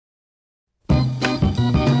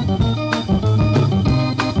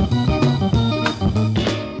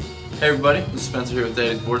Hey everybody, this is Spencer here with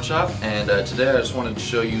Daddies Board Shop, and today I just wanted to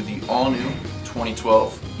show you the all-new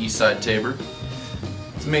 2012 Eastside Tabor.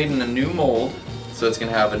 It's made in a new mold, so it's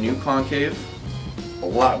going to have a new concave, a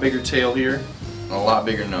lot bigger tail here, and a lot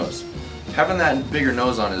bigger nose. Having that bigger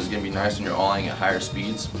nose on it is going to be nice when you're awling at higher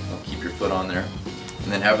speeds. It'll keep your foot on there.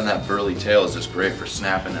 And then having that burly tail is just great for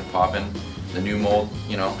snapping and popping. The new mold,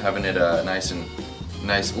 you know, having it nice,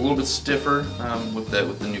 a little bit stiffer with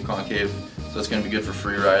the new concave. So it's going to be good for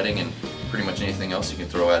free riding and pretty much anything else you can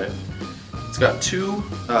throw at it. It's got two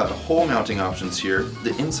hole mounting options here.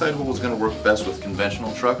 The inside hole is going to work best with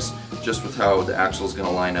conventional trucks, just with how the axle is going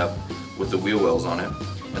to line up with the wheel wells on it.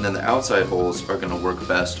 And then the outside holes are going to work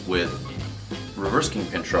best with reverse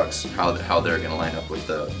kingpin trucks, how they're going to line up with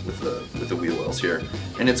the wheel wells here.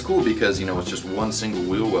 And it's cool because, you know, it's just one single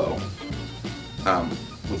wheel well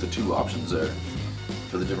with the two options there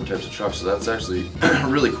for the different types of trucks. So that's actually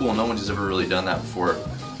really cool. No one's ever really done that before,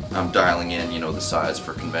 dialing in, you know, the size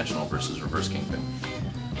for conventional versus reverse kingpin.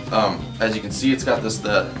 As you can see, it's got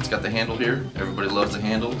the handle here. Everybody loves the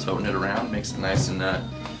handle. Toting it around makes it nice and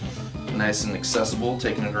accessible,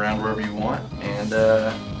 taking it around wherever you want. And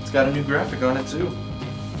it's got a new graphic on it too.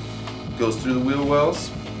 Goes through the wheel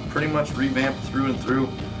wells, pretty much revamped through and through.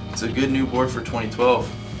 It's a good new board for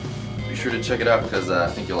 2012. Be sure to check it out because I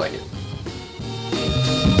think you'll like it.